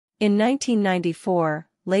In 1994,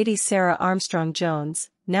 Lady Sarah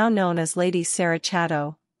Armstrong-Jones, now known as Lady Sarah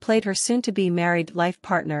Chatto, played her soon-to-be married life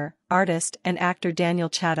partner, artist and actor Daniel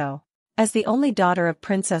Chatto. As the only daughter of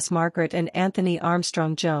Princess Margaret and Anthony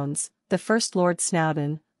Armstrong-Jones, the first Lord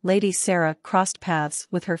Snowdon, Lady Sarah crossed paths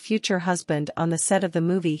with her future husband on the set of the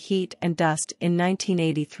movie Heat and Dust in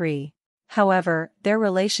 1983. However, their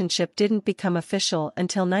relationship didn't become official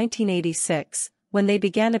until 1986, when they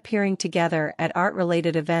began appearing together at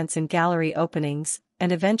art-related events and gallery openings,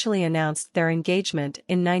 and eventually announced their engagement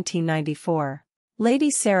in 1994.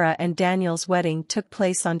 Lady Sarah and Daniel's wedding took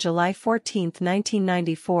place on July 14,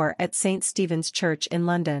 1994 at St. Stephen's Church in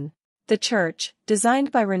London. The church,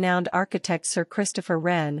 designed by renowned architect Sir Christopher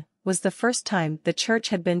Wren, was the first time the church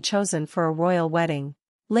had been chosen for a royal wedding.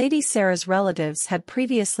 Lady Sarah's relatives had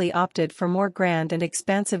previously opted for more grand and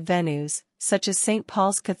expansive venues, such as St.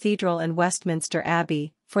 Paul's Cathedral and Westminster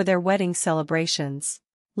Abbey, for their wedding celebrations.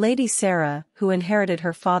 Lady Sarah, who inherited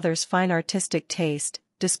her father's fine artistic taste,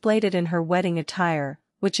 displayed it in her wedding attire,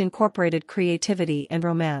 which incorporated creativity and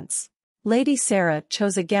romance. Lady Sarah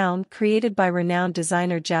chose a gown created by renowned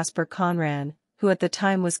designer Jasper Conran, who at the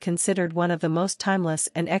time was considered one of the most timeless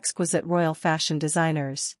and exquisite royal fashion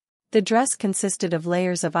designers. The dress consisted of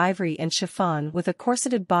layers of ivory and chiffon with a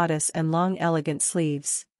corseted bodice and long elegant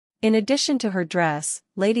sleeves. In addition to her dress,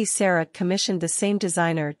 Lady Sarah commissioned the same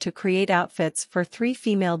designer to create outfits for 3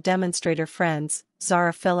 female demonstrator friends,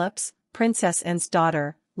 Zara Phillips, Princess Anne's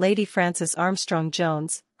daughter, Lady Frances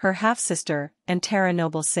Armstrong-Jones, her half-sister, and Tara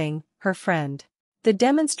Noble Singh, her friend. The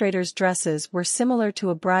demonstrators' dresses were similar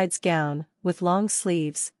to a bride's gown, with long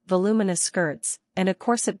sleeves, voluminous skirts, and a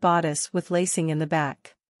corset bodice with lacing in the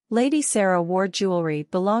back. Lady Sarah wore jewelry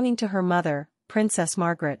belonging to her mother, Princess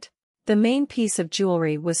Margaret. The main piece of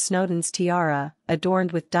jewelry was Snowdon's tiara,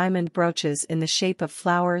 adorned with diamond brooches in the shape of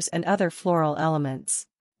flowers and other floral elements.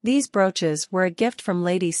 These brooches were a gift from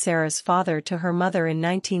Lady Sarah's father to her mother in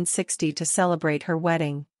 1960 to celebrate her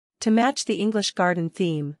wedding. To match the English garden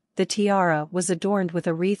theme, the tiara was adorned with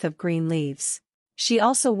a wreath of green leaves. She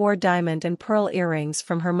also wore diamond and pearl earrings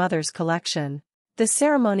from her mother's collection. The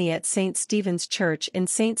ceremony at St. Stephen's Church in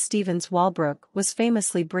St. Stephen's Walbrook was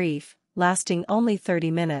famously brief, lasting only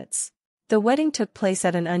 30 minutes. The wedding took place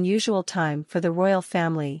at an unusual time for the royal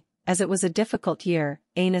family, as it was a difficult year,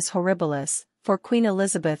 Annus Horribilis, for Queen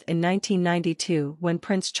Elizabeth in 1992 when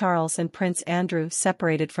Prince Charles and Prince Andrew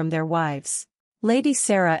separated from their wives. Lady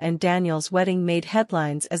Sarah and Daniel's wedding made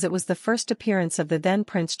headlines as it was the first appearance of the then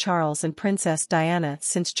Prince Charles and Princess Diana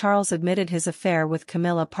since Charles admitted his affair with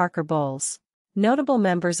Camilla Parker Bowles. Notable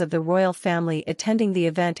members of the royal family attending the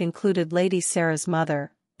event included Lady Sarah's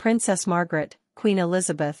mother, Princess Margaret, Queen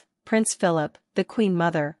Elizabeth, Prince Philip, the Queen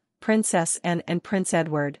Mother, Princess Anne and Prince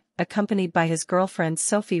Edward, accompanied by his girlfriend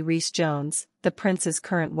Sophie Rhys-Jones, the prince's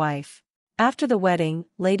current wife. After the wedding,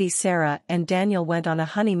 Lady Sarah and Daniel went on a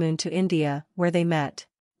honeymoon to India, where they met.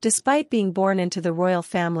 Despite being born into the royal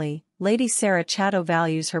family, Lady Sarah Chatto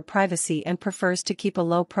values her privacy and prefers to keep a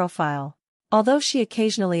low profile. Although she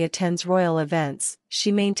occasionally attends royal events,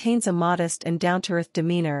 she maintains a modest and down-to-earth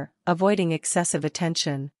demeanor, avoiding excessive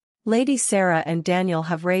attention. Lady Sarah and Daniel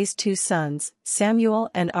have raised 2 sons,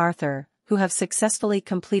 Samuel and Arthur, who have successfully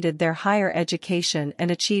completed their higher education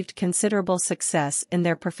and achieved considerable success in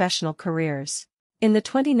their professional careers. In the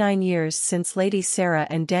 29 years since Lady Sarah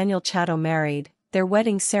and Daniel Chatto married, their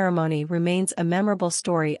wedding ceremony remains a memorable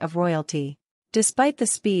story of royalty. Despite the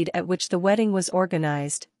speed at which the wedding was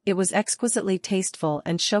organized, it was exquisitely tasteful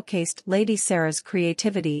and showcased Lady Sarah's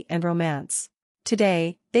creativity and romance.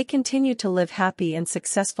 Today, they continue to live happy and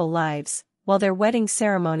successful lives, while their wedding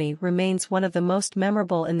ceremony remains one of the most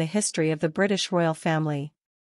memorable in the history of the British royal family.